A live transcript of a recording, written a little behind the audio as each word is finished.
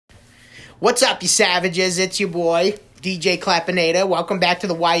What's up, you savages? It's your boy, DJ Clapinator. Welcome back to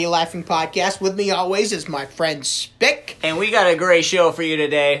the Why You Laughing podcast. With me always is my friend Spick. And we got a great show for you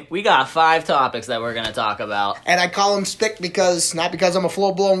today. We got 5 topics that we're going to talk about. And I call him Spick because, not because I'm a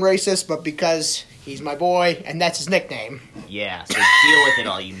full-blown racist, but because he's my boy, and that's his nickname. Yeah, so deal with it,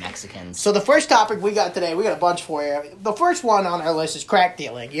 all you Mexicans. So the first topic we got today, we got a bunch for you. The first one on our list is crack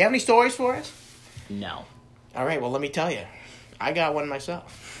dealing. You have any stories for us? No. All right, well, let me tell you. I got one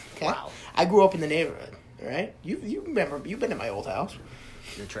myself. Okay? Wow. I grew up in the neighborhood, all right? You remember, you've been in my old house.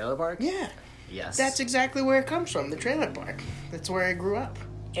 The trailer park? Yeah. Yes. That's exactly where it comes from, the trailer park. That's where I grew up.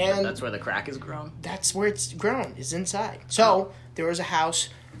 And that's where the crack is grown? that's where it's grown, is inside. So, there was a house,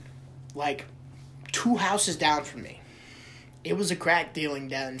 like, 2 houses down from me. It was a crack dealing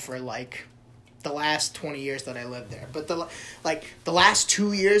den for, like, the last 20 years that I lived there. But, the last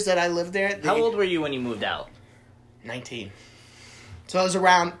 2 years that I lived there... How old were you when you moved out? 19. So I was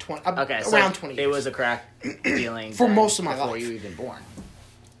around 20. Okay, so around 20 years. it was a crack dealing For den most of my before life. you were even born.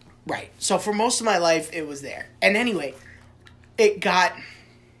 Right. So for most of my life, it was there. And anyway, it got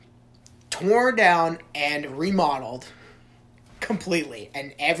torn down and remodeled completely.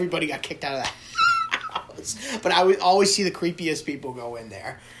 And everybody got kicked out of the house. But I would always see the creepiest people go in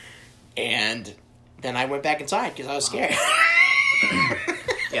there. And then I went back inside because I was scared.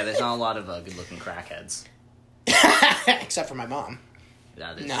 Yeah, there's not a lot of good-looking crackheads. Except for my mom.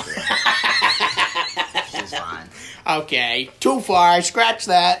 That is No. true. She's fine. Okay. Too far. Scratch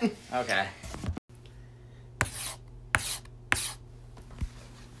that. Okay.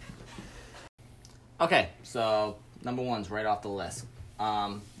 Okay, so number 1's right off the list.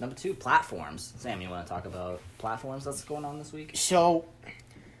 Number 2, platforms. Sam, you want to talk about platforms that's going on this week? So,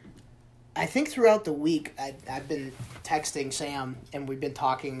 I think throughout the week, I've been texting Sam, and we've been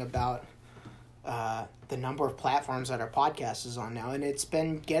talking about the number of platforms that our podcast is on now, and it's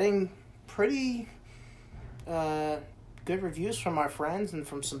been getting pretty good reviews from our friends and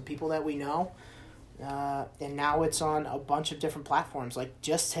from some people that we know. And now it's on a bunch of different platforms. Like,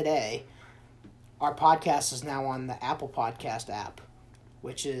 just today, our podcast is now on the Apple Podcast app,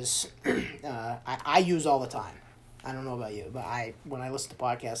 which is I use all the time. I don't know about you, but when I listen to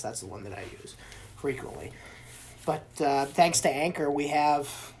podcasts, that's the one that I use frequently. But thanks to Anchor, we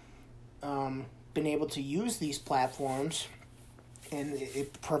have been able to use these platforms, and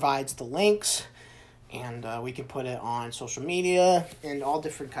it provides the links, and we can put it on social media and all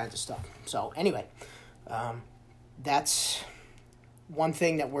different kinds of stuff. So anyway, that's one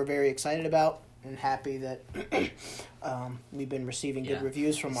thing that we're very excited about and happy that we've been receiving good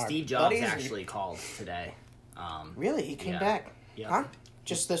reviews from our Steve Jobs buddies. actually called today. Really? He came Yeah. back? Yep. Huh?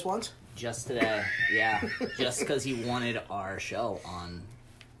 Just this once? Just today, yeah. Just because he wanted our show on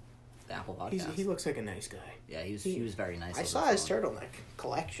the Apple Podcast. He looks like a nice guy. Yeah, he was very nice. I over saw the his phone. turtleneck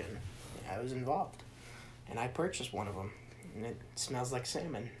collection. I was involved. And I purchased one of them. And it smells like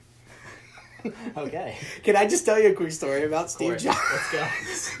salmon. Okay. Can I just tell you a quick story about Of Steve course. Jobs?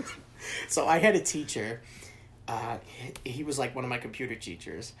 Let's go. So I had a teacher. He was like one of my computer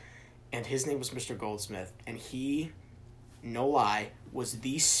teachers. And his name was Mr. Goldsmith. And he, no lie, was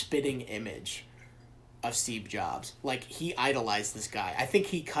the spitting image of Steve Jobs. Like, he idolized this guy. I think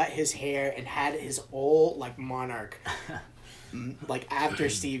he cut his hair and had his old, like, monarch, like, after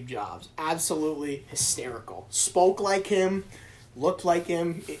Steve Jobs. Absolutely hysterical. Spoke like him, looked like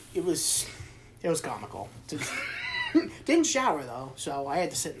him. It was comical. Didn't shower, though, so I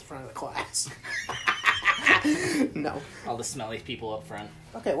had to sit in front of the class. No. All the smelly people up front.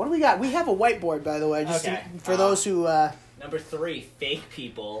 Okay, what do we got? We have a whiteboard, by the way, just Okay. for those who... Number 3, fake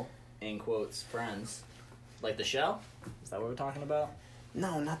people, in quotes, friends. Like the show? Is that what we're talking about?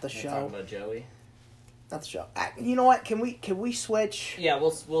 No, not the We're show. talking about Joey. Not the show. You know what? Can we switch? Yeah,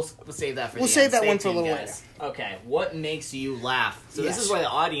 we'll save that for We'll the save end. that Stay one for a tuned, little guys. Okay, what makes you laugh? So Yes. this is where the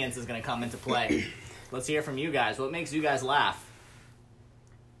audience is going to come into play. Let's hear from you guys. What makes you guys laugh?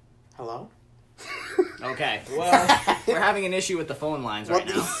 Hello? Okay, well, we're having an issue with the phone lines right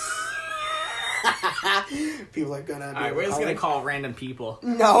What- now. People are gonna. Alright, we're just going to call random people.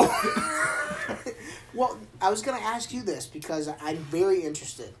 No. Well, I was gonna ask you this because I'm very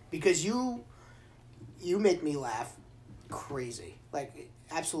interested because you make me laugh crazy, like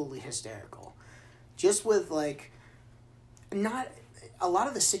absolutely hysterical, just with like not a lot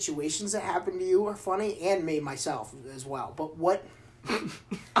of the situations that happen to you are funny and me myself as well. But what?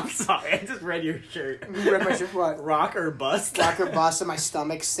 I'm sorry, I just read your shirt. You read my shirt? What? Rock or bust? Rocker bust and my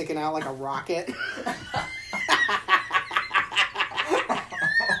stomach sticking out like a rocket.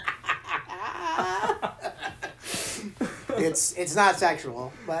 It's not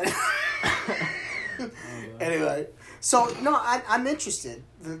sexual, but anyway. So, no, I'm interested.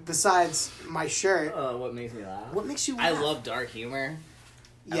 Besides my shirt. What makes me laugh? What makes you laugh? I love dark humor.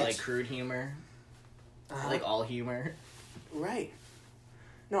 Yes. I like crude humor. I like all humor. Right.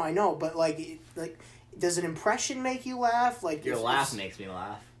 No, I know, but like, does an impression make you laugh? Like your laugh makes me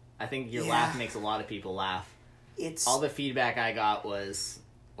laugh. I think your laugh makes a lot of people laugh. It's all the feedback I got was,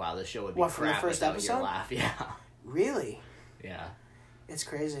 "Wow, this show would be what, from crap the first without episode?" your laugh." Yeah. Really? Yeah. It's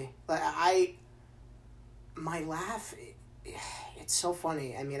crazy. Like my laugh, it's so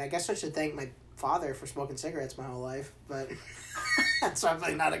funny. I mean, I guess I should thank my father for smoking cigarettes my whole life, but that's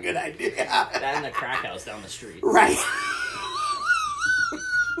probably not a good idea. That and the crack house down the street. Right.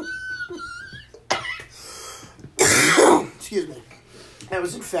 Excuse me. I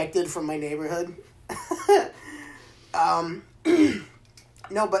was infected from my neighborhood.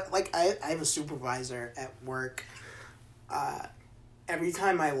 No, but like I have a supervisor at work. Every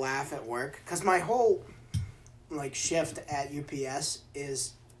time I laugh at work, because my whole like shift at UPS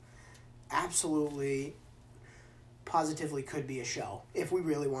is absolutely, positively could be a show if we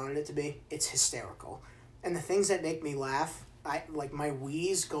really wanted it to be. It's hysterical, and the things that make me laugh, my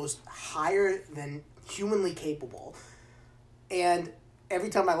wheeze goes higher than humanly capable, and every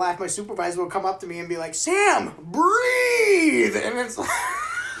time I laugh, my supervisor will come up to me and be like, "Sam, breathe!" And it's like,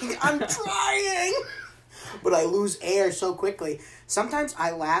 I'm trying, but I lose air so quickly. Sometimes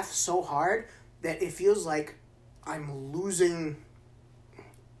I laugh so hard that it feels like I'm losing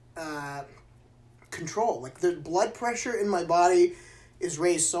control. Like the blood pressure in my body is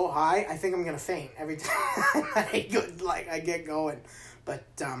raised so high, I think I'm gonna faint every time I get going. But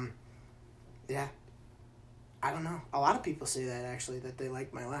yeah. I don't know. A lot of people say that, actually, that they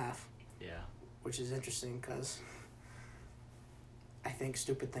like my laugh. Yeah. Which is interesting, because I think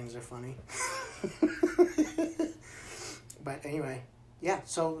stupid things are funny. But anyway, yeah.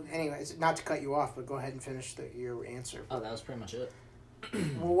 So anyways, not to cut you off, but go ahead and finish your answer. Oh, that was pretty much it.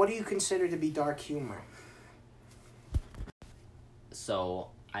 Well, what do you consider to be dark humor? So,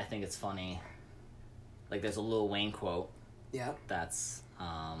 I think it's funny. Like, there's a Lil Wayne quote. Yeah. That's,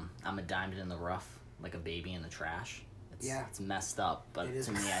 I'm a diamond in the rough, like a baby in the trash. It's messed up, but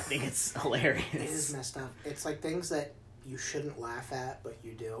to me, I think it's hilarious. It is messed up. It's like things that you shouldn't laugh at, but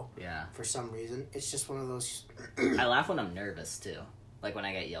you do. Yeah. For some reason. It's just one of those... I laugh when I'm nervous, too. Like when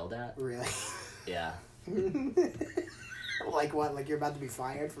I get yelled at. Really? Yeah. Like what? Like you're about to be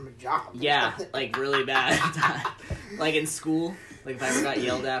fired from a job? Yeah, like really bad. Like in school, like if I ever got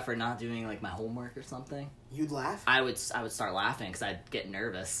yelled at for not doing like my homework or something, you'd laugh? I would start laughing because I'd get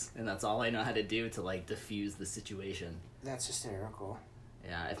nervous, and that's all I know how to do to like diffuse the situation. That's hysterical.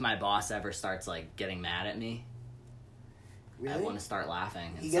 Yeah, if my boss ever starts like getting mad at me, really? I want to start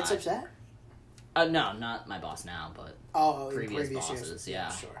laughing. He gets upset? No, not my boss now, but previous bosses. Years.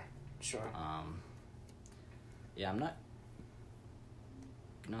 Yeah, sure. Yeah, I'm not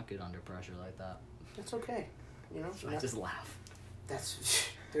good under pressure like that. That's okay. You know, so I just laugh. That's,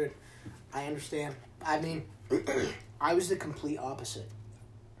 dude, I understand. I mean, I was the complete opposite.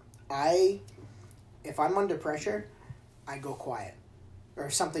 If I'm under pressure, I go quiet. Or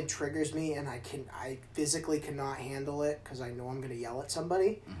if something triggers me and I physically cannot handle it because I know I'm going to yell at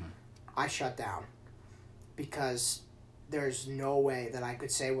somebody, I shut down. Because there's no way that I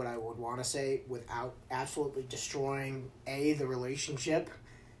could say what I would want to say without absolutely destroying, A, the relationship,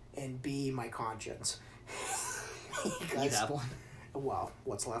 and B, my conscience. You have one? Well,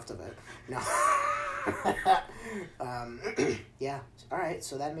 what's left of it. No. Yeah. All right.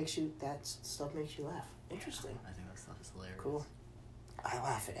 So that stuff makes you laugh. Interesting. I think that stuff is hilarious. Cool. I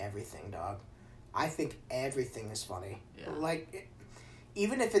laugh at everything, dog. I think everything is funny. Yeah. Like,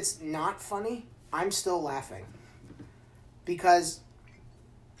 even if it's not funny, I'm still laughing. Because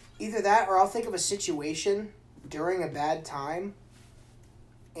either that or I'll think of a situation during a bad time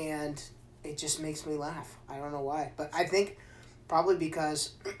and it just makes me laugh. I don't know why. But I think probably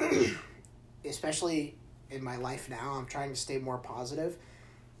because, especially in my life now, I'm trying to stay more positive,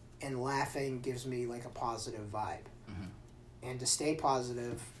 and laughing gives me like a positive vibe. Mm-hmm. And to stay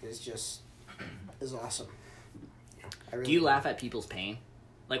positive is awesome. Really do you laugh at people's pain?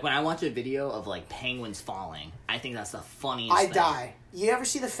 Like when I watch a video of like penguins falling, I think that's the funniest thing. I die. You ever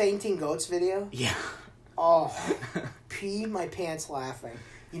see the fainting goats video? Yeah. Oh, pee my pants laughing.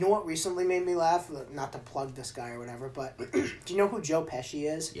 You know what recently made me laugh? Not to plug this guy or whatever, but do you know who Joe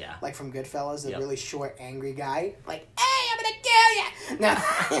Pesci is? Yeah. Like from Goodfellas, the Yep. really short, angry guy. Like, hey, I'm gonna kill you! No,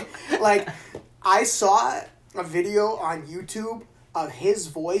 like, I saw a video on YouTube of his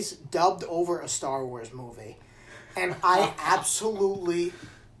voice dubbed over a Star Wars movie. And I absolutely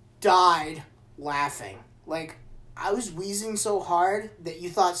died laughing. Like, I was wheezing so hard that you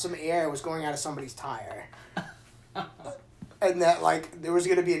thought some air was going out of somebody's tire. And that, like, there was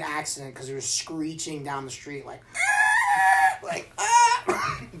going to be an accident because he was screeching down the street, like,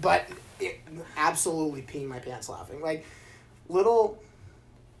 but absolutely peeing my pants laughing. Like, little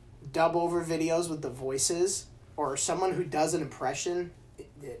dub-over videos with the voices or someone who does an impression,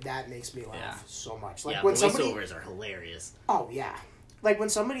 that makes me laugh so much. Like, when voiceovers are hilarious. Oh, yeah. Like, when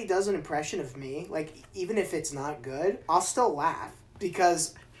somebody does an impression of me, like, even if it's not good, I'll still laugh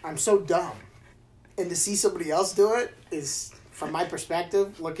because I'm so dumb. And to see somebody else do it is, from my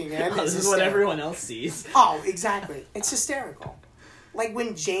perspective, looking in, this is what everyone else sees. Oh, exactly. It's hysterical. Like,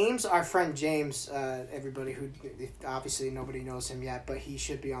 when James, our friend James, everybody who, obviously nobody knows him yet, but he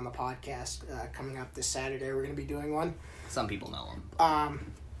should be on the podcast coming up this Saturday. We're going to be doing one. Some people know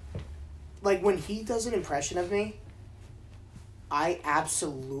him. Like, when he does an impression of me, I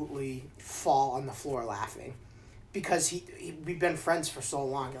absolutely fall on the floor laughing. Because we've been friends for so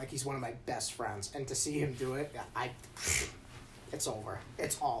long. Like, he's one of my best friends. And to see him do it, it's over.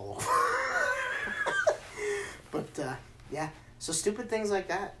 It's all over. But, yeah. So stupid things like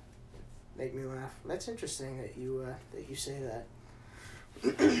that make me laugh. That's interesting that you say that.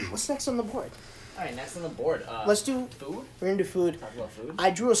 What's next on the board? All right, next on the board. Let's do food. We're gonna do food. Talk about food. I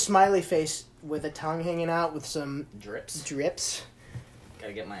drew a smiley face with a tongue hanging out with some drips.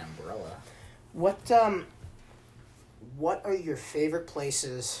 Gotta get my umbrella. What are your favorite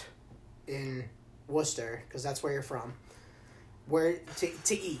places in Worcester? Because that's where you're from. Where to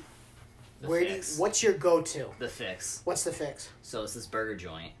eat? What's your go-to? The Fix. What's the Fix? So it's this burger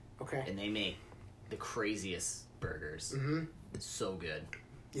joint. Okay. And they make the craziest burgers. Mm-hmm. It's so good.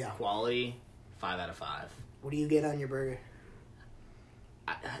 Yeah. Quality, 5 out of 5. What do you get on your burger?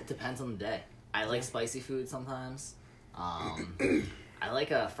 It depends on the day. I like spicy food sometimes. I like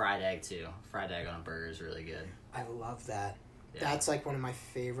a fried egg too. Fried egg on a burger is really good. I love that. Yeah. That's like one of my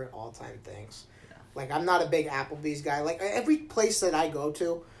favorite all-time things. Yeah. Like, I'm not a big Applebee's guy. Like, every place that I go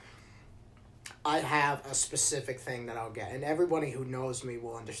to, I have a specific thing that I'll get. And everybody who knows me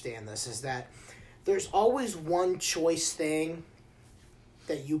will understand this, is that there's always one choice thing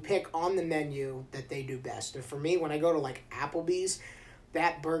that you pick on the menu that they do best. And for me, when I go to, like, Applebee's,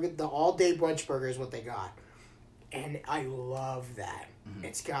 that burger, the all-day brunch burger is what they got. And I love that. Mm-hmm.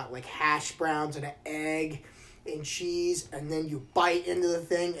 It's got, like, hash browns and an egg and cheese, and then you bite into the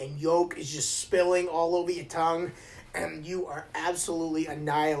thing, and yolk is just spilling all over your tongue, and you are absolutely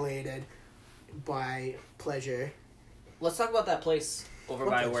annihilated by pleasure. Let's talk about that place over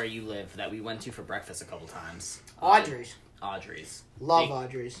by where you live that we went to for breakfast a couple times. Audrey's. Love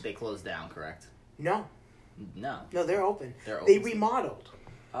Audrey's. They closed down, correct? No, they're open. They remodeled.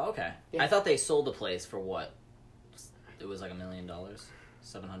 Oh, okay. Yeah. I thought they sold the place for what? It was like $1 million, $700,000,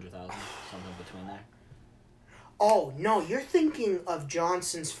 something between there. Oh no, you're thinking of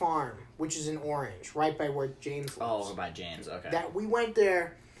Johnson's Farm, which is in Orange, right by where James lives. Oh, over by James. Okay. That we went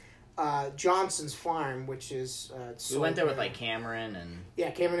there. Johnson's Farm, which is we went there with like Cameron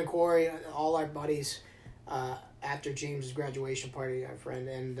and Cameron and Corey, all our buddies. After James's graduation party, our friend,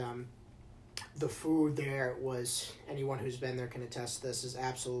 and the food there was, anyone who's been there can attest to this, is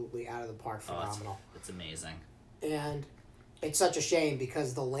absolutely out of the park, phenomenal. It's amazing. And it's such a shame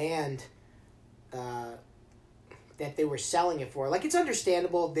because the land that they were selling it for, like, it's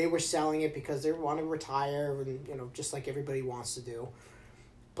understandable they were selling it because they want to retire and, just like everybody wants to do.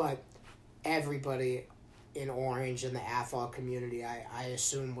 But everybody in Orange and the Athol community, I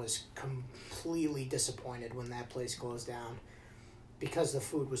assume, was completely disappointed when that place closed down because the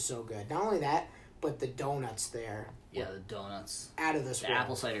food was so good. Not only that, but the donuts there. Yeah, the donuts. Out of this world.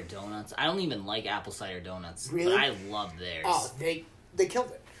 Apple cider donuts. I don't even like apple cider donuts. Really? But I love theirs. Oh, they killed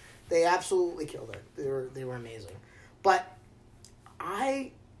it. They absolutely killed it. They were amazing. But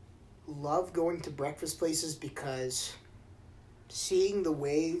I love going to breakfast places because seeing the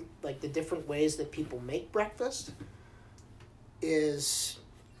way, like, the different ways that people make breakfast is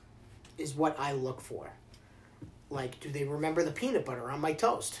what I look for. Like, do they remember the peanut butter on my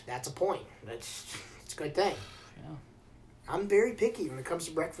toast? That's a point. It's a good thing. Yeah. I'm very picky when it comes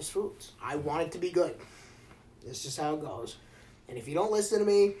to breakfast foods. I want it to be good. It's just how it goes. And if you don't listen to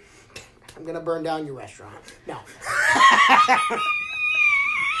me, I'm going to burn down your restaurant. No.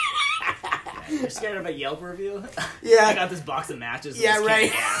 You're scared of a Yelp review? Yeah. I got this box of matches. Yeah,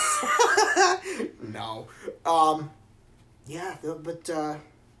 right. No. Yeah,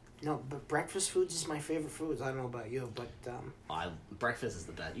 but breakfast foods is my favorite foods. I don't know about you, but breakfast is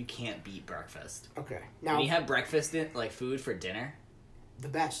the best. You can't beat breakfast. Okay. Now, when you have breakfast like food for dinner, the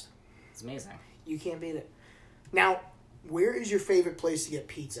best. It's amazing. You can't beat it. Now, where is your favorite place to get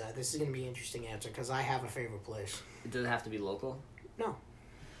pizza? This is going to be an interesting answer because I have a favorite place. Does it have to be local? No.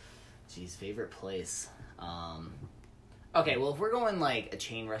 Jeez, favorite place. Okay, well, if we're going, like, a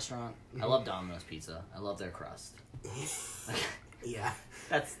chain restaurant, I love Domino's Pizza. I love their crust. Yeah.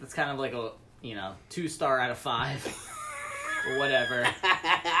 That's kind of like a, 2-star out of 5. Or whatever.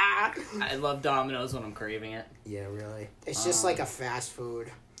 I love Domino's when I'm craving it. Yeah, really. It's just like a fast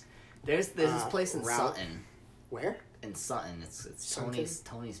food. There's this place in Sutton. Where? In Sutton. It's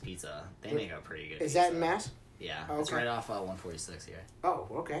Tony's Pizza. They make a pretty good Is pizza. that in Mass? Yeah. Oh, okay. It's right off 146 here. Oh,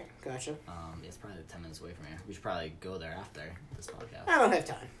 okay. Gotcha. It's probably 10 minutes away from here. We should probably go there after this podcast. I don't have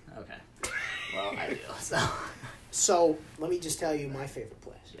time. Okay. Well, I do, so. So, let me just tell you my favorite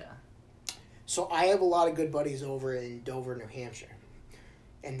place. Yeah. So, I have a lot of good buddies over in Dover, New Hampshire.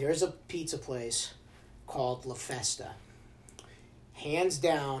 And there's a pizza place called La Festa. Hands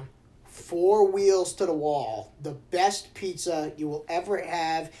down, 4 wheels to the wall. The best pizza you will ever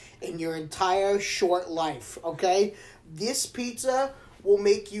have in your entire short life, okay? This pizza will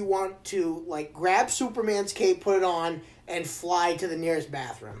make you want to, like, grab Superman's cape, put it on, and fly to the nearest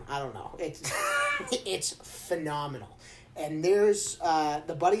bathroom. I don't know. It's phenomenal. And there's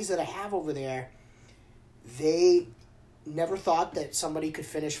the buddies that I have over there, they never thought that somebody could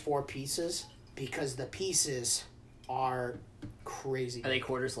finish 4 pieces because the pieces are crazy. Are they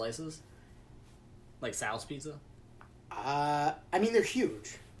quarter slices? Like Sal's Pizza? I mean, they're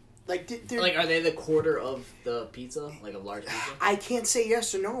huge. Like, are they the quarter of the pizza? Like a large pizza? I can't say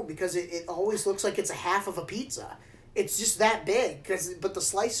yes or no because it always looks like it's a half of a pizza. It's just that big. But the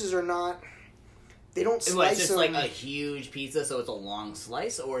slices are not... They don't slice it's just them. like a huge pizza, so it's a long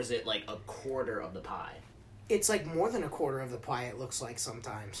slice? Or is it like a quarter of the pie? It's like more than a quarter of the pie, it looks like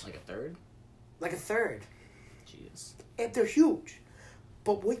sometimes. Like a third? Like a third. Jeez. And they're huge.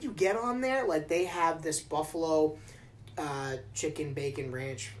 But what you get on there, like they have this buffalo chicken bacon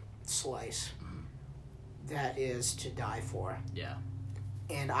ranch slice that is to die for. Yeah.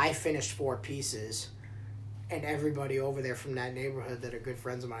 And I finished 4 pieces, and everybody over there from that neighborhood that are good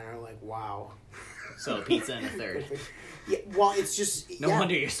friends of mine are like, wow. So a pizza and a third. Yeah, well, it's just... No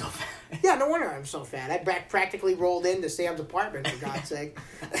wonder you're so fat. Yeah, no wonder I'm so fat. I practically rolled into Sam's apartment, for God's sake.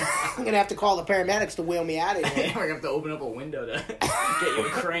 I'm going to have to call the paramedics to wheel me out of here. We're going to have to open up a window to get you a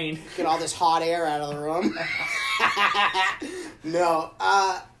crane. Get all this hot air out of the room. No,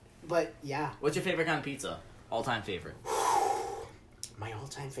 but yeah. What's your favorite kind of pizza? All-time favorite? My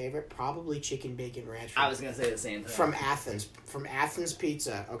all-time favorite? Probably chicken bacon ranch. I was going to say the same thing. From Athens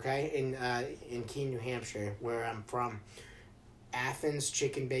Pizza, okay? In Keene, New Hampshire, where I'm from. Athens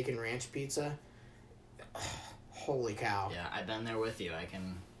chicken bacon ranch pizza. Holy cow. Yeah, I've been there with you. I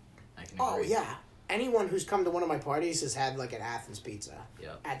can agree. Oh, yeah. Anyone who's come to one of my parties has had, like, an Athens pizza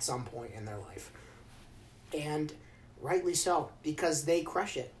at some point in their life. And rightly so, because they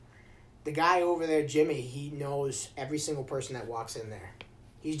crush it. The guy over there, Jimmy, he knows every single person that walks in there.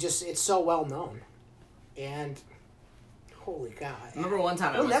 It's so well known. And, holy cow. Remember one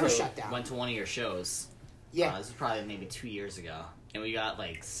time I went to one of your shows. Yeah. This was probably maybe 2 years ago. And we got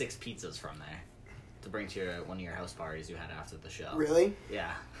like 6 pizzas from there to bring to one of your house parties you had after the show. Really?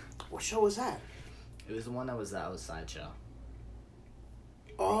 Yeah. What show was that? It was the one that was Sideshow.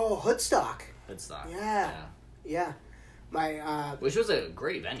 Oh, Hoodstock. Hoodstock. Yeah. Which was a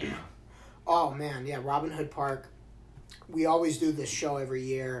great venue. Oh, man, yeah, Robin Hood Park. We always do this show every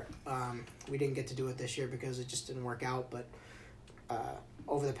year. We didn't get to do it this year because it just didn't work out, but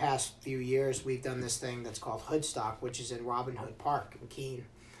over the past few years, we've done this thing that's called Hoodstock, which is in Robin Hood Park in Keene.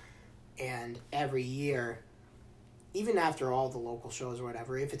 And every year, even after all the local shows or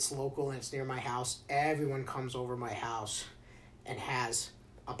whatever, if it's local and it's near my house, everyone comes over my house and has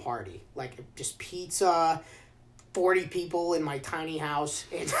a party. Like, just pizza, 40 people in my tiny house.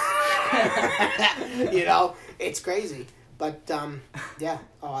 It's crazy. But, yeah.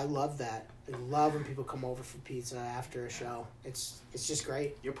 Oh, I love that. I love when people come over for pizza after a show. It's just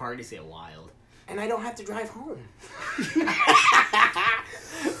great. Your parties get wild. And I don't have to drive home.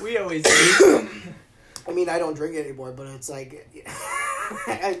 We always do. I mean, I don't drink anymore, but it's like...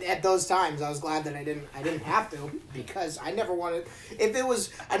 at those times, I was glad that I didn't have to, because I never wanted... If it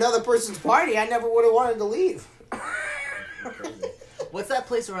was another person's party, I never would have wanted to leave. Crazy. What's that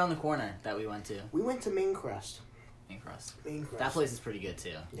place around the corner that we went to? We went to Main Crust. Main Crust. That place is pretty good,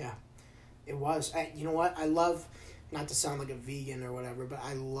 too. Yeah. It was. You know what? I love... Not to sound like a vegan or whatever, but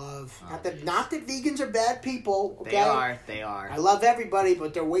I love... Not that vegans are bad people, okay? They are. I love everybody,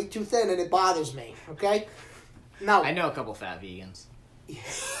 but they're way too thin and it bothers me, okay? No. I know a couple fat vegans.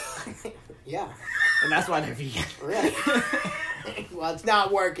 Yeah. And that's why they're vegan. Really? Well, it's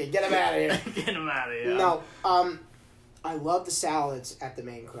not working. Get them out of here. Get them out of here. No. I love the salads at the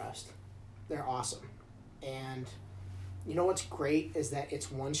Main Crust. They're awesome. And you know what's great is that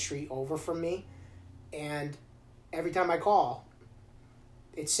it's one street over from me. And every time I call,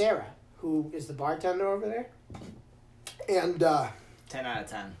 it's Sarah, who is the bartender over there. And 10 out of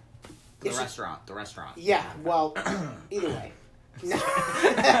 10. The restaurant. Yeah, well, either way.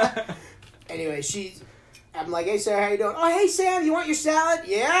 Anyway, I'm like, hey, Sarah, how you doing? Oh, hey, Sam, you want your salad?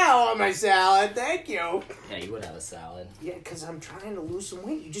 Yeah, I want my salad. Thank you. Yeah, you would have a salad. Yeah, because I'm trying to lose some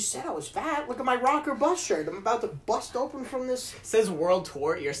weight. You just said I was fat. Look at my rocker bust shirt. I'm about to bust open from this. It says world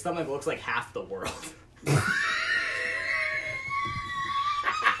tour. Your stomach looks like half the world.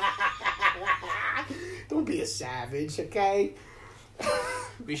 Don't be a savage, okay?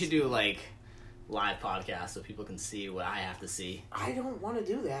 We should do, like, live podcasts so people can see what I have to see. I don't want to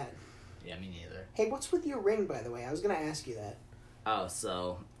do that. Yeah, me neither. Hey, what's with your ring, by the way? I was going to ask you that. Oh,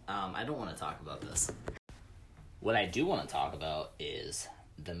 so, I don't want to talk about this. What I do want to talk about is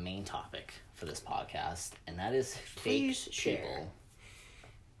the main topic for this podcast, and that is fake people.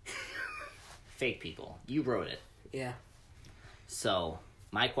 Fake people. You wrote it. Yeah. So,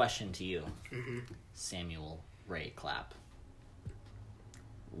 my question to you, Samuel Ray Clapp.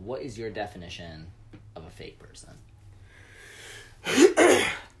 What is your definition of a fake person?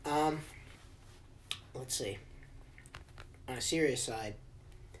 Let's see. On a serious side,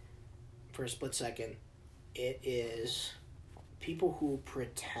 for a split second, it is people who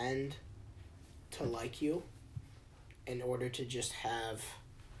pretend to like you in order to just have,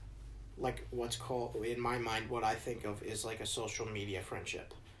 like, what's called, in my mind, what I think of is like a social media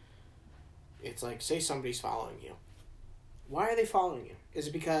friendship. It's like, say somebody's following you. Why are they following you? Is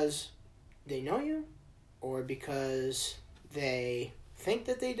it because they know you? Or because they think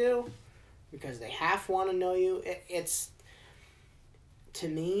that they do? Because they half want to know you? It's, to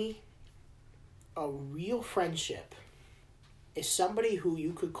me, a real friendship is somebody who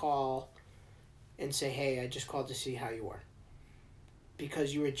you could call and say, hey, I just called to see how you were.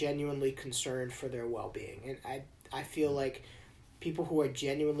 Because you were genuinely concerned for their well-being. And I feel like people who are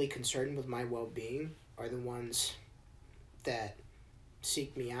genuinely concerned with my well-being are the ones that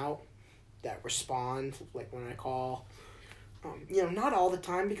seek me out, that respond, like when I call. Not all the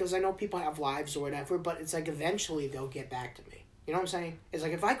time, because I know people have lives or whatever, but it's like eventually they'll get back to me. You know what I'm saying? It's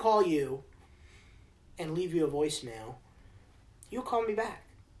like if I call you and leave you a voicemail, you'll call me back.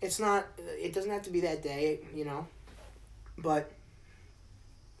 It doesn't have to be that day, but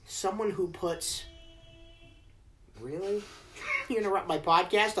someone who puts, really? You interrupt my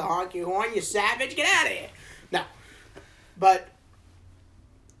podcast to honk your horn, you savage? Get out of here. No. But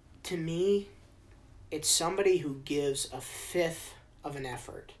to me, it's somebody who gives a fifth of an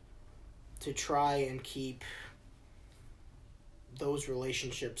effort to try and keep those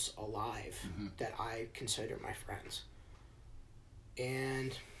relationships alive that I consider my friends.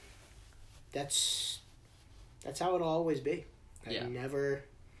 And that's how it'll always be. Yeah. I never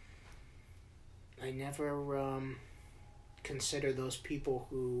consider those people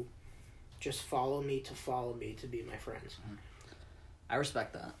who just follow me to be my friends. I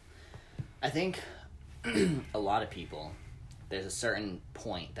respect that. I think a lot of people, there's a certain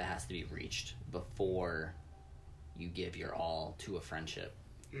point that has to be reached before you give your all to a friendship,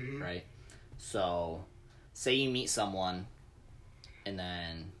 right? So, say you meet someone and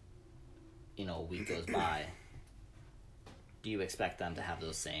then, a week goes by. Do you expect them to have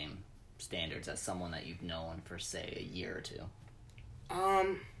those same standards as someone that you've known for, say, a year or two?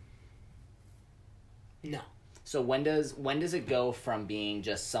 No. So when does it go from being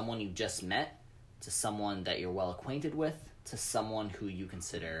just someone you just met to someone that you're well acquainted with to someone who you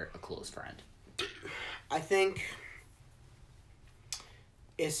consider a close friend? I think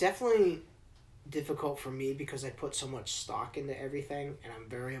it's definitely difficult for me because I put so much stock into everything and I'm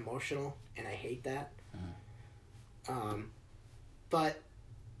very emotional and I hate that. But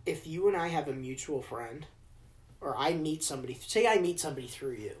if you and I have a mutual friend, or I meet somebody, say I meet somebody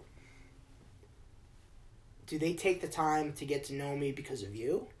through you, do they take the time to get to know me because of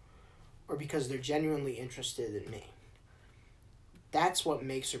you, or because they're genuinely interested in me? That's what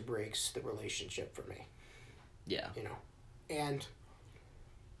makes or breaks the relationship for me. Yeah. And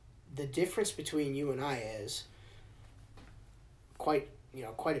the difference between you and I is quite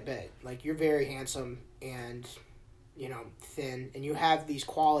a bit. Like, you're very handsome and, thin, and you have these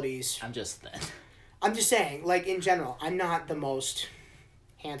qualities. I'm just thin. I'm just saying, like, in general, I'm not the most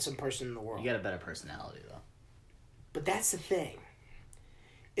handsome person in the world. You got a better personality, though. But that's the thing,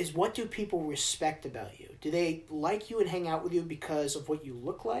 is what do people respect about you? Do they like you and hang out with you because of what you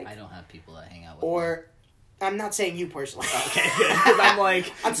look like? I don't have people that hang out with me. Or, I'm not saying you personally. Okay, good. Because I'm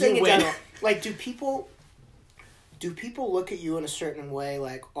like, I'm saying in general. Like, do people look at you in a certain way,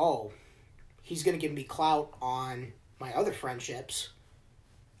 like, oh, he's going to give me clout on my other friendships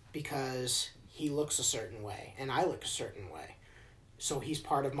because he looks a certain way, and I look a certain way. So he's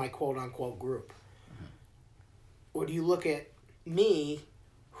part of my quote-unquote group. Or do you look at me,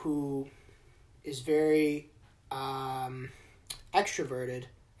 who is very extroverted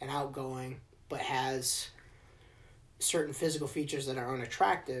and outgoing, but has certain physical features that are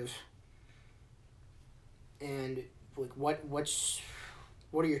unattractive, and like what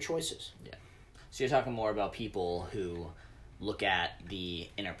are your choices? Yeah. So you're talking more about people who look at the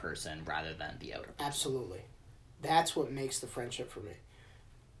inner person rather than the outer person. Absolutely. That's what makes the friendship for me.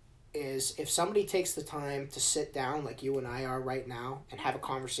 Is if somebody takes the time to sit down like you and I are right now and have a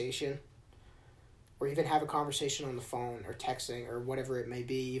conversation, or even have a conversation on the phone or texting or whatever it may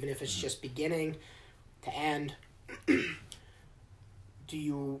be, even if it's just beginning to end, do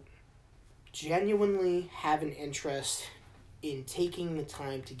you genuinely have an interest in taking the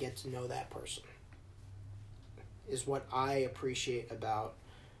time to get to know that person? Is what I appreciate about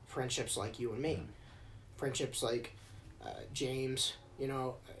friendships like you and me. Friendships like James,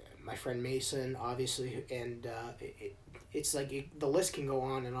 my friend Mason, obviously, and it's like the list can go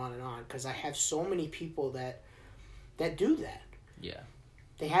on and on and on, because I have so many people that do that. Yeah.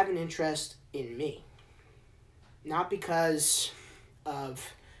 They have an interest in me. Not because of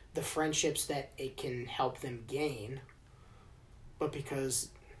the friendships that it can help them gain, but because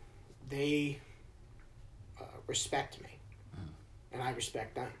they respect me, and I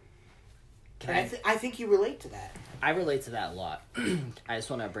respect them. I think you relate to that. I relate to that a lot. I just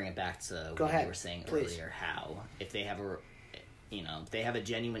want to bring it back to what you were saying earlier, how if they have a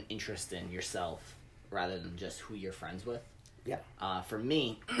genuine interest in yourself rather than just who you're friends with. Yeah. For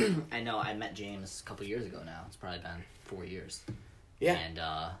me, I know I met James a couple years ago now. It's probably been 4 years. Yeah. And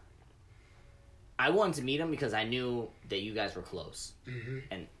I wanted to meet him because I knew that you guys were close.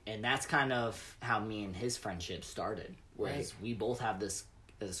 Mm-hmm. And that's kind of how me and his friendship started. Whereas we both have this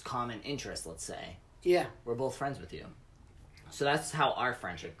common interest, let's say. Yeah. We're both friends with you. So that's how our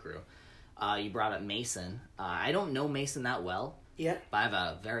friendship grew. You brought up Mason. I don't know Mason that well. Yeah. But I have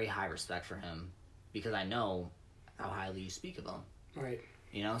a very high respect for him because I know how highly you speak of him. Right.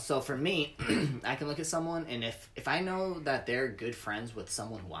 So for me, I can look at someone, and if I know that they're good friends with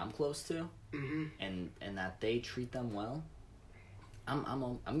someone who I'm close to, mm-hmm. and that they treat them well,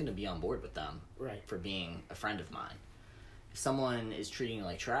 I'm gonna be on board with them. Right. For being a friend of mine. If someone is treating you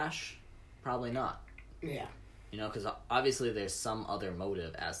like trash, probably not. Yeah. Because obviously there's some other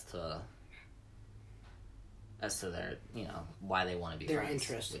motive as to their, why they want to be their friends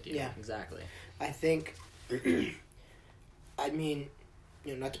interest with you. Yeah. Exactly. I think, I mean,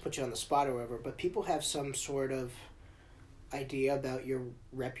 not to put you on the spot or whatever, but people have some sort of idea about your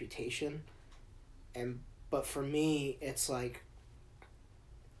reputation, but for me, it's like,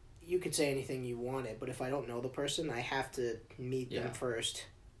 you could say anything you wanted, but if I don't know the person, I have to meet them first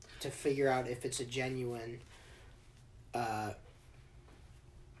to figure out if it's a genuine,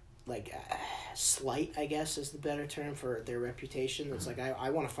 slight, I guess, is the better term for their reputation. It's like, I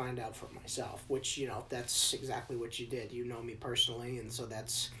want to find out for myself, which, that's exactly what you did. You know me personally, and so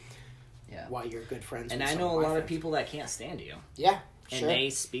that's why you're good friends and with I some know of a lot friends. of people that can't stand you. Yeah, and sure. they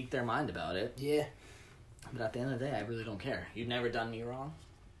speak their mind about it. Yeah. But at the end of the day, I really don't care. You've never done me wrong.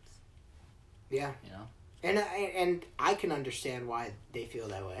 Yeah. And I can understand why they feel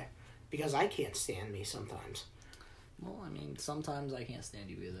that way, because I can't stand me sometimes. Well, I mean, sometimes I can't stand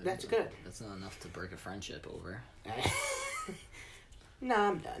you either. That's good. That's not enough to break a friendship over. No,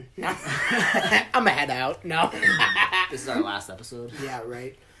 I'm done. No. I'm a head out. No. This is our last episode. Yeah,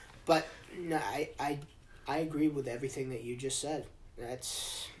 right. But no, I agree with everything that you just said.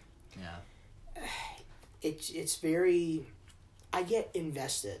 That's... Yeah. It's very... I get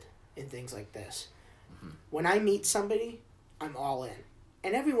invested in things like this. Mm-hmm. When I meet somebody, I'm all in.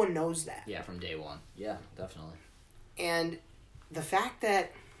 And everyone knows that. Yeah, from day one. Yeah, definitely. And the fact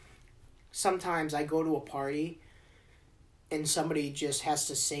that sometimes I go to a party and somebody just has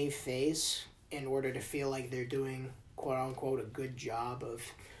to save face in order to feel like they're doing, quote-unquote, a good job of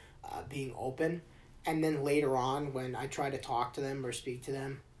being open. And then later on, when I try to talk to them or speak to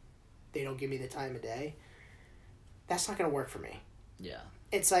them, they don't give me the time of day. That's not going to work for me. Yeah.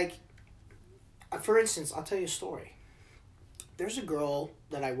 It's like, for instance, I'll tell you a story. There's a girl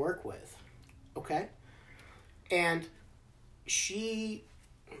that I work with, okay? And she's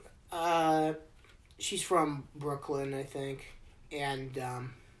from Brooklyn, I think, and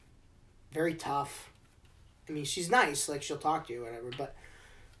very tough. I mean, she's nice, like she'll talk to you or whatever, but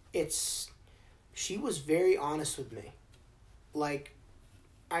she was very honest with me. Like,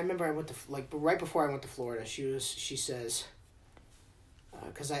 I remember right before I went to Florida, she says,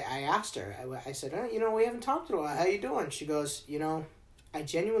 because I asked her, I said, we haven't talked in a while, how you doing? She goes, I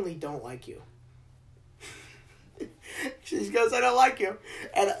genuinely don't like you. She goes, I don't like you.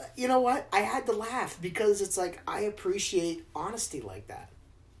 And you know what? I had to laugh because it's like, I appreciate honesty like that.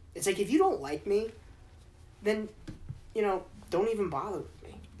 It's like, if you don't like me, then, don't even bother with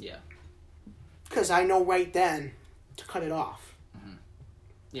me. Yeah. Because I know right then to cut it off. Mm-hmm.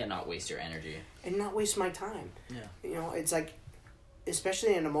 Yeah, not waste your energy. And not waste my time. Yeah. It's like,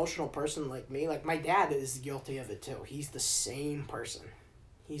 especially an emotional person like me, like my dad is guilty of it too. He's the same person.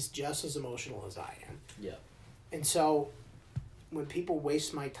 He's just as emotional as I am. Yeah. And so when people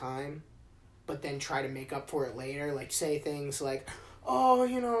waste my time, but then try to make up for it later, like say things like, oh,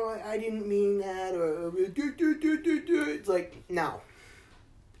 I didn't mean that, or it's like, no,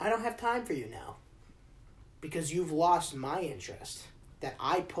 I don't have time for you now because you've lost my interest that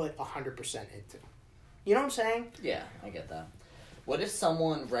I put 100% into. You know what I'm saying? Yeah, I get that. What if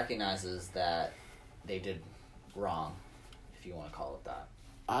someone recognizes that they did wrong, if you want to call it that,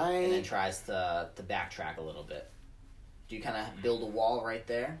 and then tries to backtrack a little bit? Do you kind of build a wall right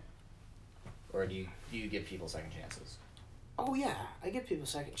there, or do you give people second chances? Oh yeah, I give people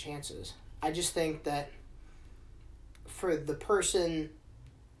second chances. I just think that for the person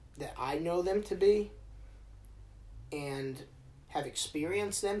that I know them to be and have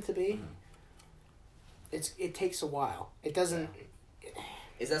experienced them to be, it takes a while. It doesn't...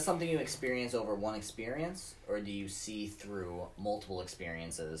 Is that something you experience over one experience, or do you see through multiple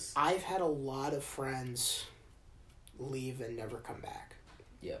experiences? I've had a lot of friends leave and never come back.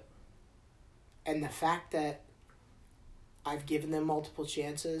 Yep. And the fact that I've given them multiple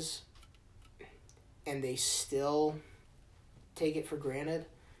chances and they still take it for granted,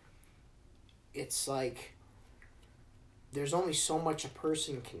 it's like there's only so much a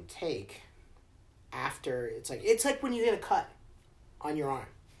person can take after. It's like when you get a cut on your arm.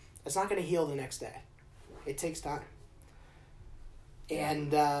 It's not going to heal the next day. It takes time.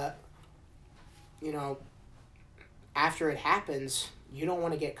 And, after it happens, you don't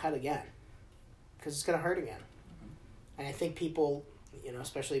want to get cut again because it's going to hurt again. Mm-hmm. And I think people,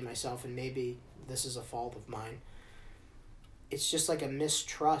 especially myself, and maybe this is a fault of mine, it's just like a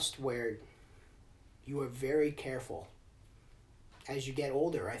mistrust where you are very careful as you get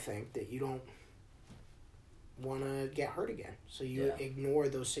older, I think, that you don't want to get hurt again. So you ignore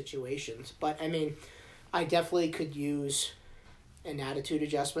those situations. But, I definitely could use an attitude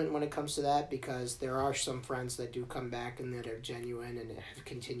adjustment when it comes to that because there are some friends that do come back and that are genuine and have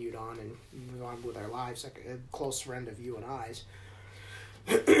continued on and move on with their lives. Like a close friend of you and I's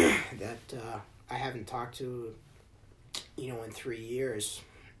that I haven't talked to, in 3 years.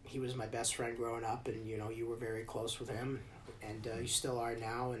 He was my best friend growing up and, you were very close with him. And you still are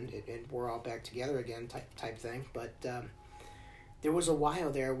now, and we're all back together again type thing. But there was a while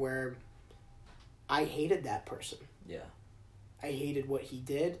there where I hated that person. Yeah. I hated what he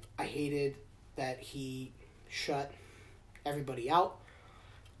did. I hated that he shut everybody out.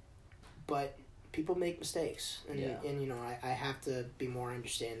 But people make mistakes. And I have to be more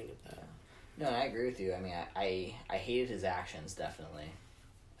understanding of that. No, I agree with you. I hated his actions, definitely.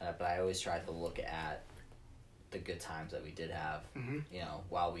 But I always tried to look at the good times that we did have,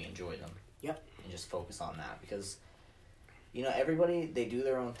 while we enjoyed them. Yep. And just focus on that because, everybody, they do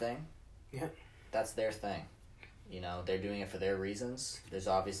their own thing. Yep. That's their thing. They're doing it for their reasons. There's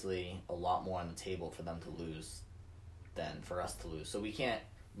obviously a lot more on the table for them to lose than for us to lose. So we can't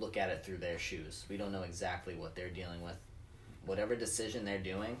look at it through their shoes. We don't know exactly what they're dealing with. Whatever decision they're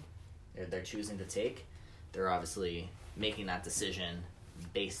doing, they're choosing to take, they're obviously making that decision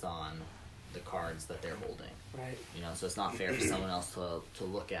based on the cards that they're holding. Right. So it's not fair for someone else to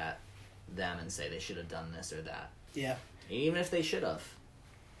look at them and say they should have done this or that. Yeah. Even if they should have.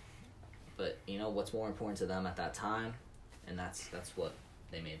 But, what's more important to them at that time, and that's what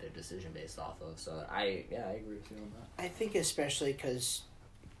they made their decision based off of. So, I agree with you on that. I think especially because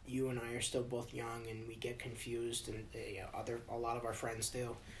you and I are still both young and we get confused, and a lot of our friends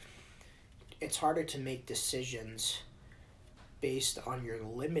do. It's harder to make decisions based on your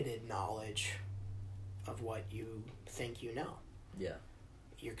limited knowledge of what you think you know. Yeah.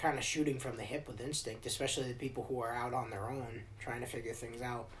 You're kind of shooting from the hip with instinct, especially the people who are out on their own trying to figure things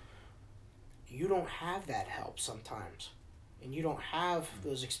out. You don't have that help sometimes. And you don't have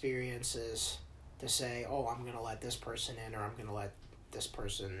those experiences to say, oh, I'm going to let this person in or I'm going to let this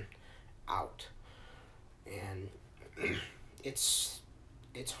person out. And it's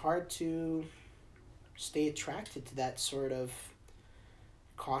hard to stay attracted to that sort of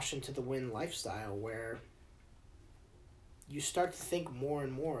caution to the wind lifestyle where you start to think more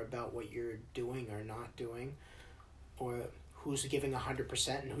and more about what you're doing or not doing, or who's giving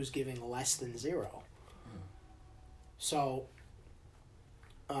 100% and who's giving less than 0. So,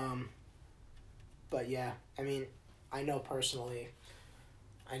 but yeah, I know personally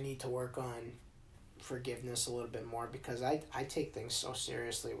I need to work on forgiveness a little bit more because I take things so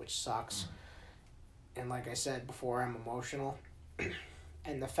seriously, which sucks. And like I said before, I'm emotional.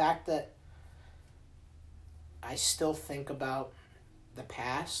 And the fact that I still think about the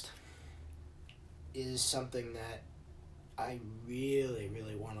past is something that I really,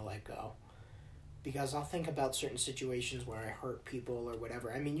 really want to let go. Because I'll think about certain situations where I hurt people or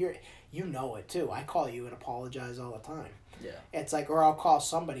whatever. I mean, you know it too. I call you and apologize all the time. Yeah. It's like, or I'll call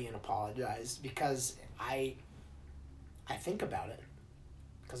somebody and apologize because I think about it.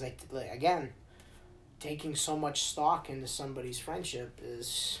 Because again, taking so much stock into somebody's friendship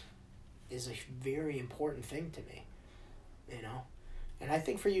is a very important thing to me, you know, and I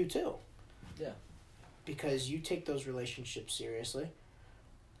think for you too. Yeah. Because you take those relationships seriously.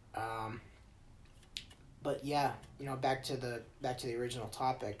 But yeah, you know, back to the original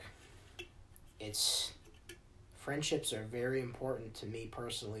topic. It's friendships are very important to me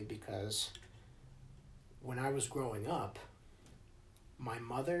personally because when I was growing up, my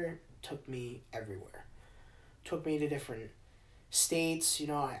mother took me everywhere. Took me to different states. You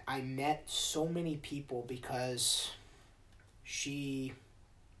know, I met so many people because she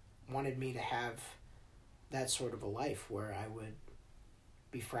wanted me to have that sort of a life where I would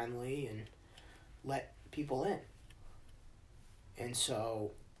be friendly and let people in. And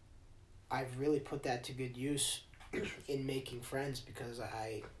so I've really put that to good use in making friends because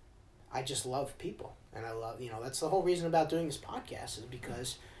I just love people. And I love, you know, that's the whole reason about doing this podcast is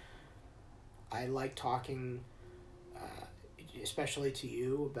because I like talking, especially to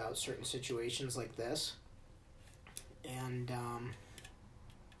you, about certain situations like this. And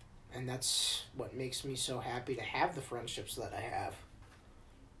that's what makes me so happy to have the friendships that I have.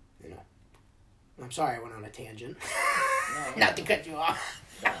 You know. I'm sorry I went on a tangent. No. Not to cut you off.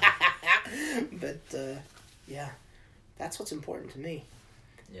 Yeah. But, yeah. That's what's important to me.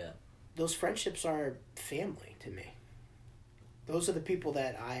 Yeah. Those friendships are family to me. Those are the people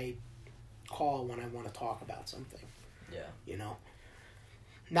that I call when I want to talk about something. Yeah. You know?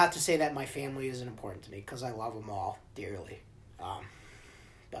 Not to say that my family isn't important to me, because I love them all dearly.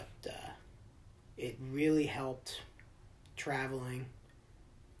 But it really helped traveling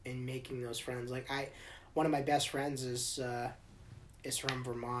and making those friends. Like one of my best friends is from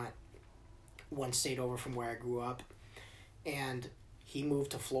Vermont, one state over from where I grew up, and he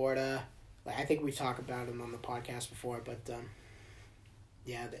moved to Florida. Like, I think we've talked about him on the podcast before, but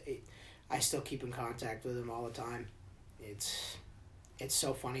yeah, I still keep in contact with him all the time. It's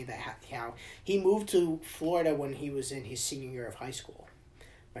so funny that how he moved to Florida when he was in his senior year of high school.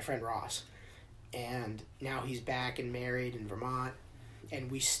 My friend Ross, and now he's back and married in Vermont,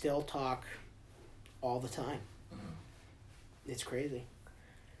 and we still talk all the time. Mm-hmm. It's crazy.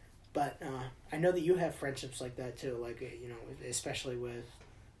 But I know that you have friendships like that too, like, you know, especially with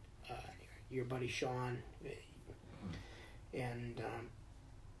your buddy Sean, and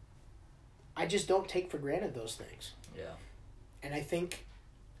I just don't take for granted those things. Yeah. And I think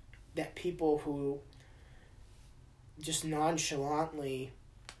that people who just nonchalantly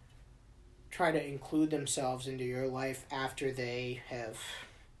try to include themselves into your life after they have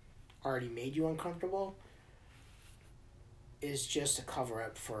already made you uncomfortable is just a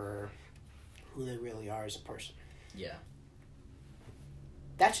cover-up for who they really are as a person. Yeah.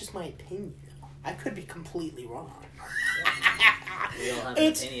 That's just my opinion, though. I could be completely wrong. Yeah. We all have an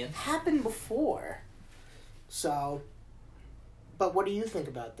opinion. It's happened before. So, but what do you think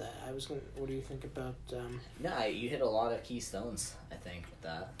about that? What do you think about... No, you hit a lot of key stones, I think, with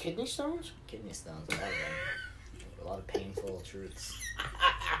that. Kidney stones? Kidney stones, a lot of them. A lot of painful truths.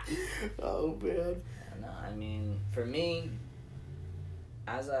 Oh, man. No, I mean, for me,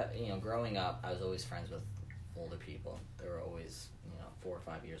 growing up, I was always friends with older people. They were always, 4 or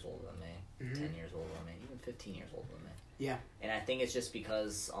 5 years older than me, mm-hmm. 10 years older than me, even 15 years older than me. Yeah. And I think it's just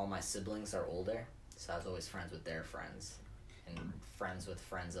because all my siblings are older, so I was always friends with their friends. And friends with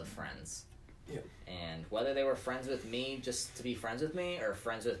friends of friends. Yeah. And whether they were friends with me just to be friends with me, or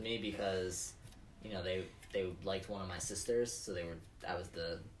friends with me because, they liked one of my sisters, so I was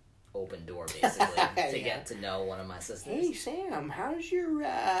the open door basically to get to know one of my sisters. Hey Sam, how's your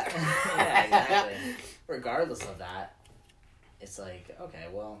Yeah, exactly. Regardless of that, it's like, okay,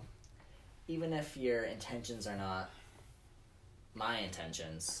 well, even if your intentions are not my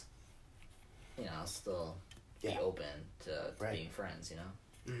intentions, I'll still be open to being friends,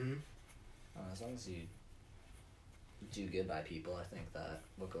 Mm-hmm. As long as you do good by people, I think that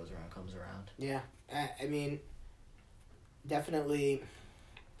what goes around comes around. Yeah. I mean, definitely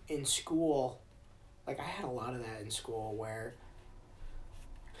in school, like, I had a lot of that in school where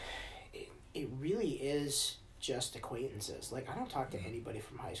it really is just acquaintances. Like, I don't talk to anybody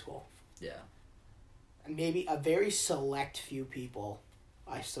from high school. Yeah. Maybe a very select few people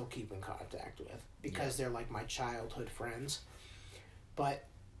I still keep in contact with because they're like my childhood friends. But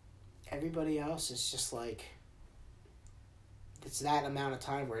everybody else is just like, it's that amount of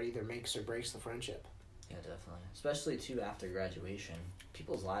time where it either makes or breaks the friendship. Yeah, definitely. Especially, too, after graduation,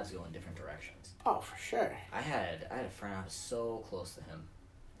 people's lives go in different directions. Oh, for sure. I had a friend, I was so close to him.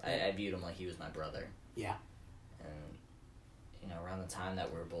 I viewed him like he was my brother. Yeah. And, you know, around the time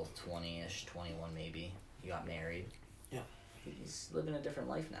that we were both 20-ish, 21 maybe, he got married. Yeah. He's living a different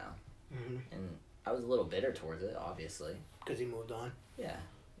life now. Mm-hmm. And I was a little bitter towards it, obviously. Because he moved on. Yeah.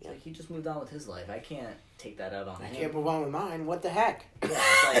 It's like he just moved on with his life. I can't take that out on him. I can't move on with mine. What the heck? Yeah,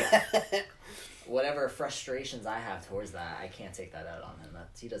 it's like, whatever frustrations I have towards that, I can't take that out on him.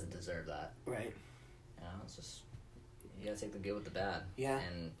 He doesn't deserve that. Right. You know, it's just, you gotta take the good with the bad. Yeah.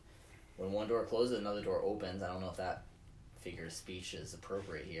 And when one door closes, another door opens. I don't know if that figure of speech is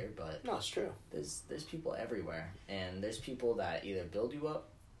appropriate here, but no, it's true. There's people everywhere, and there's people that either build you up,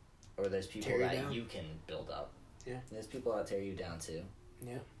 or there's people that you can build up. Yeah. And there's people that tear you down too.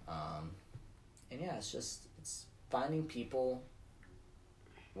 Yeah. And yeah, it's finding people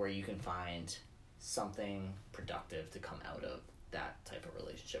where you can find something productive to come out of that type of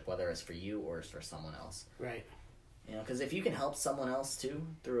relationship, whether it's for you or it's for someone else. Right. You know, because if you can help someone else too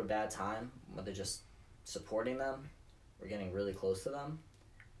through a bad time, whether just supporting them or getting really close to them,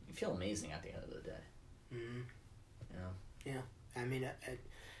 you feel amazing at the end of the day. Mm-hmm. You know? Yeah. I mean,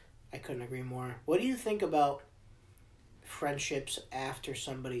 I couldn't agree more. What do you think about friendships after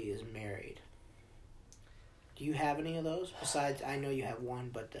somebody is married? Do you have any of those? Besides, I know you have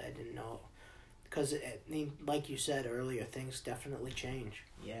one, but I didn't know. Because, I mean, like you said earlier, things definitely change.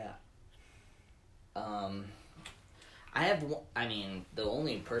 Yeah. I mean, the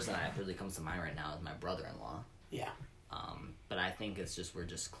only person that really comes to mind right now is my brother-in-law. Yeah. But I think it's just, we're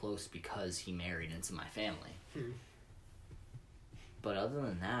just close because he married into my family. Hmm. But other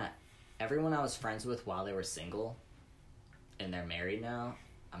than that, everyone I was friends with while they were single, and they're married now,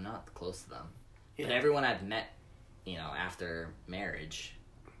 I'm not close to them. Yeah. But everyone I've met, you know, after marriage,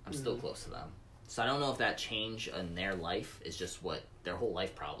 I'm still close to them. So I don't know if that change in their life is just what their whole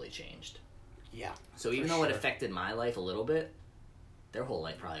life probably changed. Yeah. So even though it affected my life a little bit, their whole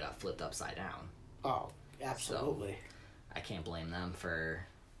life probably got flipped upside down. Oh, absolutely. So I can't blame them for,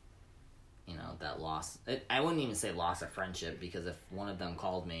 you know, that loss. I wouldn't even say loss of friendship, because if one of them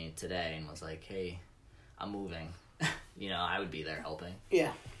called me today and was like, hey, I'm moving, you know, I would be there helping.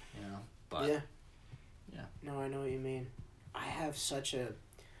 Yeah. You know, but yeah. Yeah. No, I know what you mean. I have such a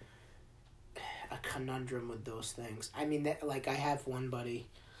conundrum with those things. I mean, like, I have one buddy,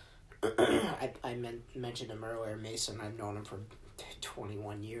 I mentioned him earlier, Mason. I've known him for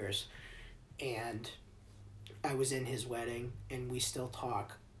 21 years, and I was in his wedding, and we still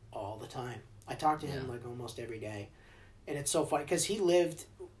talk all the time. I talk to him like almost every day, and it's so funny because he lived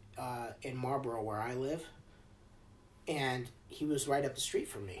in Marlboro where I live, and he was right up the street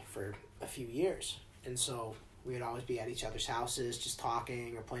from me for a few years, and so we would always be at each other's houses just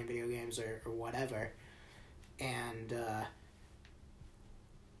talking or playing video games or whatever, and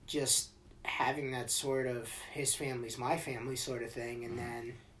just having that sort of his family's my family sort of thing, and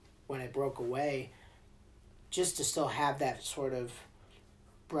then when it broke away, just to still have that sort of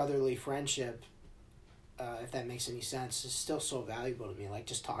brotherly friendship, if that makes any sense, is still so valuable to me. Like,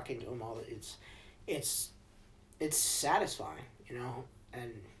 just talking to him it's satisfying, you know,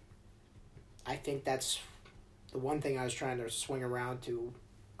 and I think that's the one thing I was trying to swing around to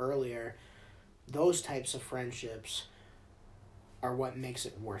earlier. Those types of friendships are what makes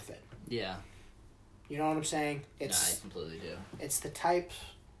it worth it. Yeah. You know what I'm saying? I completely do. It's the type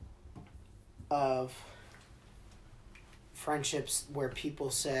of friendships where people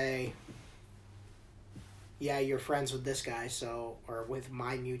say, yeah, you're friends with this guy, so, or with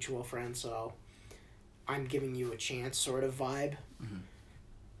my mutual friend, so I'm giving you a chance sort of vibe. Mm-hmm.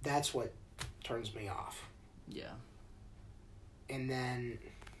 That's what turns me off. Yeah. And then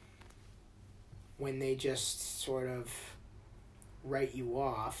when they just sort of write you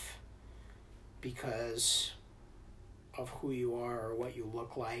off because of who you are or what you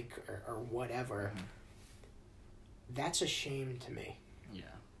look like or whatever, that's a shame to me. Yeah.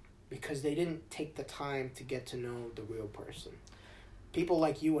 Because they didn't take the time to get to know the real person. People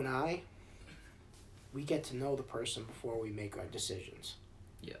like you and I, we get to know the person before we make our decisions.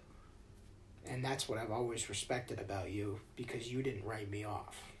 Yeah. And that's what I've always respected about you, because you didn't write me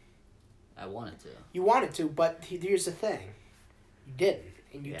off. I wanted to. You wanted to, but here's the thing. You didn't.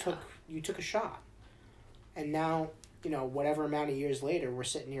 And you took a shot. And now, you know, whatever amount of years later, we're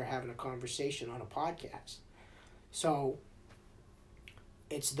sitting here having a conversation on a podcast. So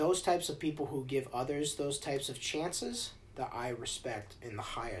it's those types of people who give others those types of chances that I respect in the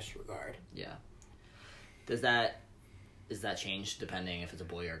highest regard. Yeah. Does that change depending if it's a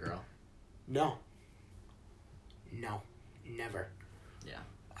boy or a girl? No, never. Yeah.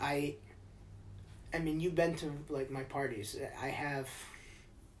 I mean, you've been to like my parties. I have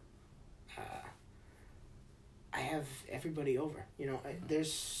everybody over. You know,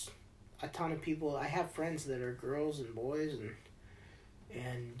 there's a ton of people. I have friends that are girls and boys,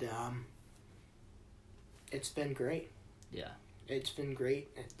 and it's been great. Yeah. It's been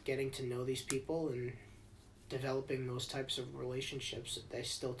great getting to know these people and developing those types of relationships. I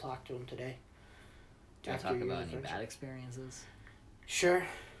still talk to them today. Do you want to talk about any bad experiences? Sure.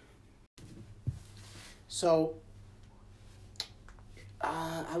 So,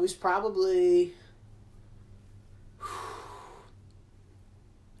 I was probably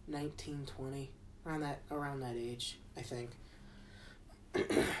 19, 20, around that age, I think.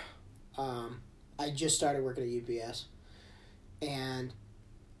 I just started working at UPS, and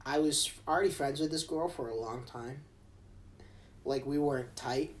I was already friends with this girl for a long time. Like, we weren't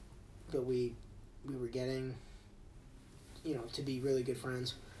tight, but we were getting, to be really good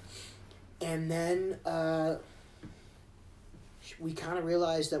friends. And then we kind of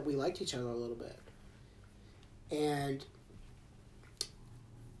realized that we liked each other a little bit. And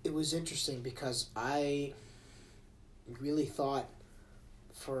it was interesting because I really thought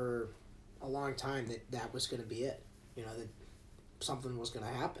for a long time that was going to be it. That something was going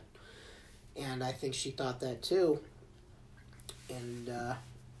to happen. And I think she thought that too. And,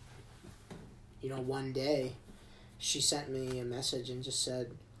 one day she sent me a message and just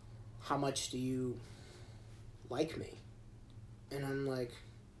said, "How much do you like me?" And I'm like,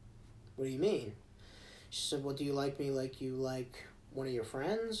 "What do you mean?" She said, "Well, do you like me like you like one of your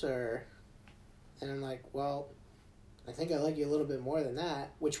friends, or?" And I'm like, "Well, I think I like you a little bit more than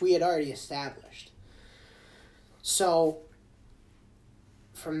that," which we had already established. So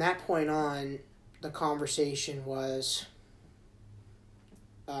from that point on, the conversation was,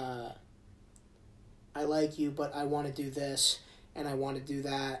 I like you, but I want to do this, and I want to do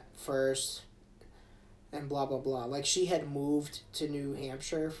that first, and blah, blah, blah. Like, she had moved to New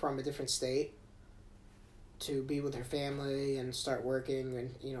Hampshire from a different state to be with her family and start working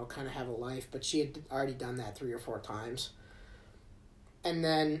and, kind of have a life, but she had already done that 3 or 4 times. And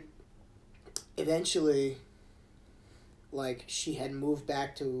then, eventually, like, she had moved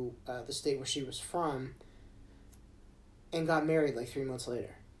back to the state where she was from and got married, like, 3 months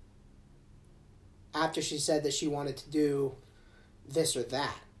later. After she said that she wanted to do this or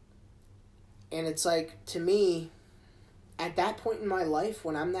that. And it's like, to me, at that point in my life,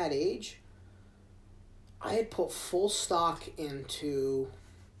 when I'm that age, I had put full stock into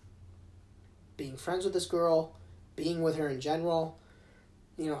being friends with this girl, being with her in general,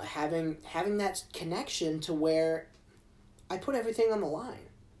 having that connection to where I put everything on the line.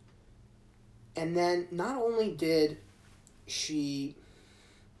 And then not only did she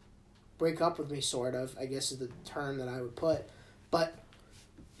break up with me, sort of, I guess is the term that I would put, but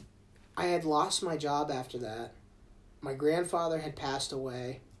I had lost my job after that. My grandfather had passed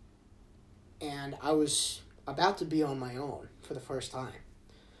away, and I was about to be on my own for the first time.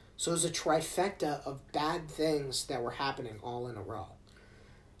 So it was a trifecta of bad things that were happening all in a row.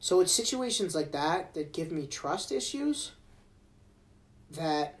 So it's situations like that give me trust issues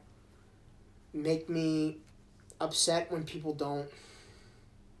that make me upset when people don't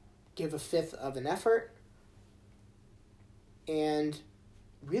give a fifth of an effort, and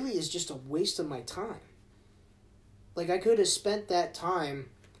really is just a waste of my time. Like, I could have spent that time,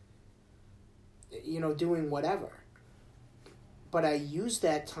 doing whatever. But I used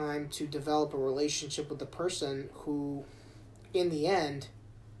that time to develop a relationship with the person who, in the end,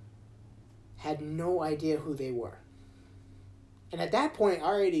 had no idea who they were. And at that point, I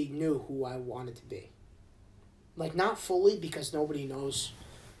already knew who I wanted to be. Like, not fully, because nobody knows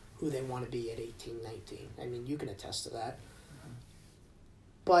who they want to be at 18, 19. I mean, you can attest to that.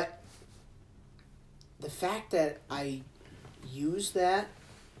 But the fact that I used that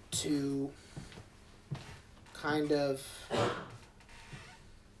to kind of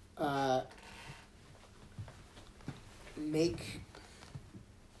make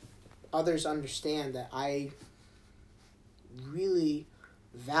others understand that I really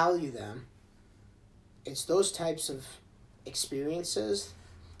value them, it's those types of experiences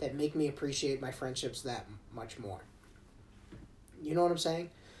that make me appreciate my friendships that much more. You know what I'm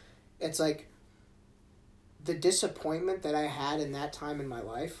saying? It's like the disappointment that I had in that time in my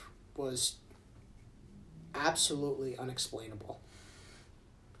life was absolutely unexplainable.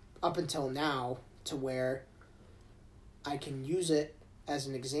 Up until now, to where I can use it as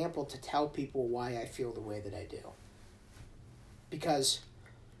an example to tell people why I feel the way that I do. Because,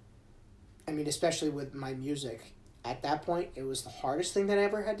 I mean, especially with my music, at that point, it was the hardest thing that I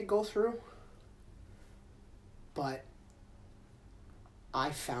ever had to go through. But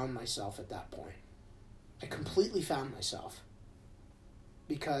I found myself at that point. I completely found myself.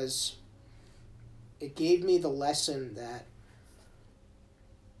 Because it gave me the lesson that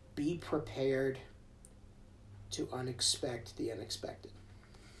be prepared to unexpect the unexpected.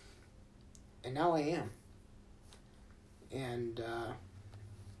 And now I am. And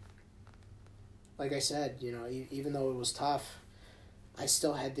like I said, you know, even though it was tough, I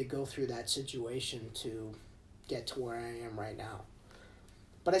still had to go through that situation to get to where I am right now.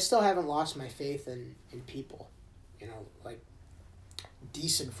 But I still haven't lost my faith in people. You know, like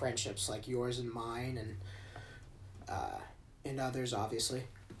decent friendships like yours and mine and others, obviously.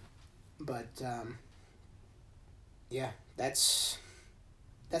 But yeah, that's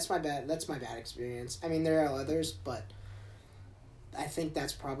my bad experience. I mean, there are others, but I think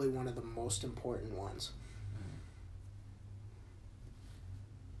that's probably one of the most important ones.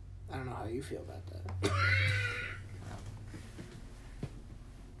 I don't know how you feel about that.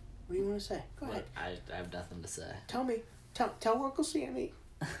 What do you want to say? Go ahead. I have nothing to say. Tell me. Tell Uncle Sammy.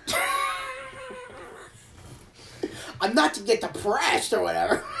 I'm not to get depressed or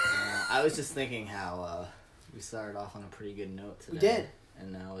whatever. I was just thinking how we started off on a pretty good note today. We did.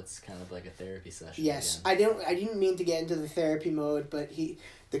 And now it's kind of like a therapy session. Yes, again. I didn't mean to get into the therapy mode, but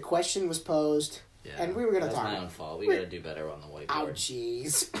the question was posed, and we were gonna talk. That's my own fault. We gotta do better on the whiteboard. Oh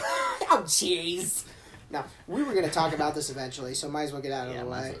jeez, oh jeez. No, we were gonna talk about this eventually, so might as well get out of the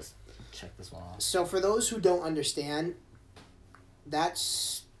way. Check this one off. So for those who don't understand,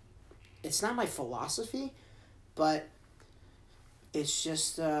 it's not my philosophy, but it's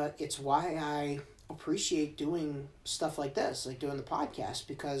just it's why I appreciate doing stuff like this, like doing the podcast,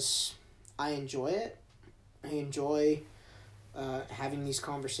 because I enjoy it. I enjoy having these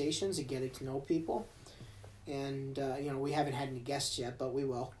conversations and getting to know people. And, you know, we haven't had any guests yet, but we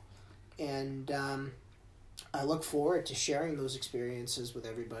will. And I look forward to sharing those experiences with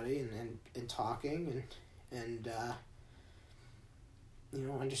everybody and talking and you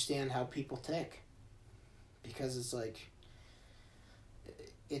know, understand how people tick. Because it's like,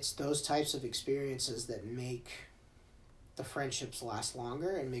 it's those types of experiences that make the friendships last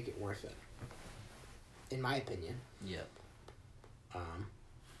longer and make it worth it. In my opinion. Yep.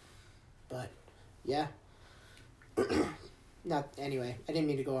 But yeah. Anyway, I didn't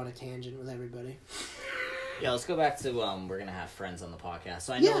mean to go on a tangent with everybody. Yeah, let's go back to we're gonna have friends on the podcast.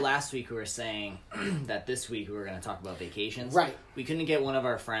 So I know last week we were saying that this week we were gonna talk about vacations. Right. We couldn't get one of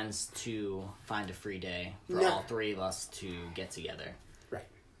our friends to find a free day for all three of us to get together. Right.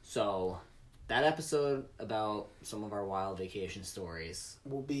 So that episode about some of our wild vacation stories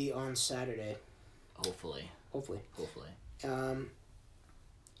will be on Saturday. Hopefully.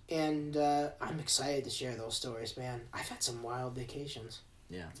 And I'm excited to share those stories, man. I've had some wild vacations.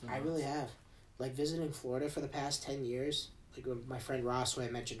 Yeah. I really have. Like visiting Florida for the past 10 years, like with my friend Ross, who I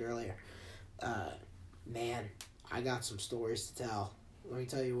mentioned earlier. Man, I got some stories to tell. Let me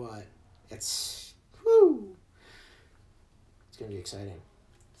tell you what. It's going to be exciting.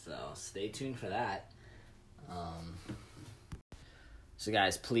 So stay tuned for that. So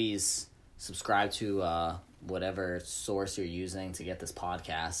guys, please subscribe to whatever source you're using to get this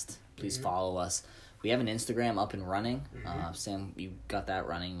podcast. Please follow us. We have an Instagram up and running. Sam, you got that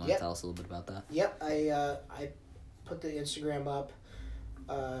running. You want to tell us a little bit about that? Yep, I put the Instagram up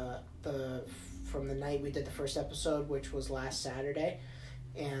from the night we did the first episode, which was last Saturday,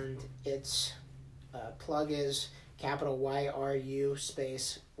 and its plug is capital YRU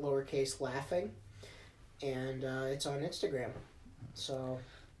space lowercase laughing, and it's on Instagram. So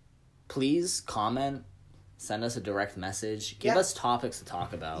please comment. Send us a direct message. Give us topics to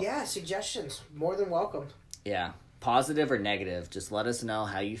talk about. Yeah, suggestions. More than welcome. Yeah. Positive or negative. Just let us know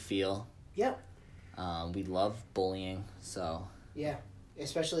how you feel. Yeah. We love bullying, so. Yeah.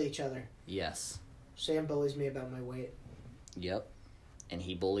 Especially each other. Yes. Sam bullies me about my weight. Yep. And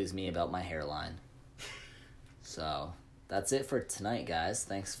he bullies me about my hairline. So, that's it for tonight, guys.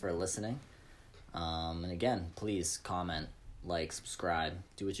 Thanks for listening. And again, please comment, like, subscribe.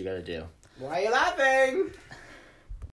 Do what you gotta do. Why are you laughing?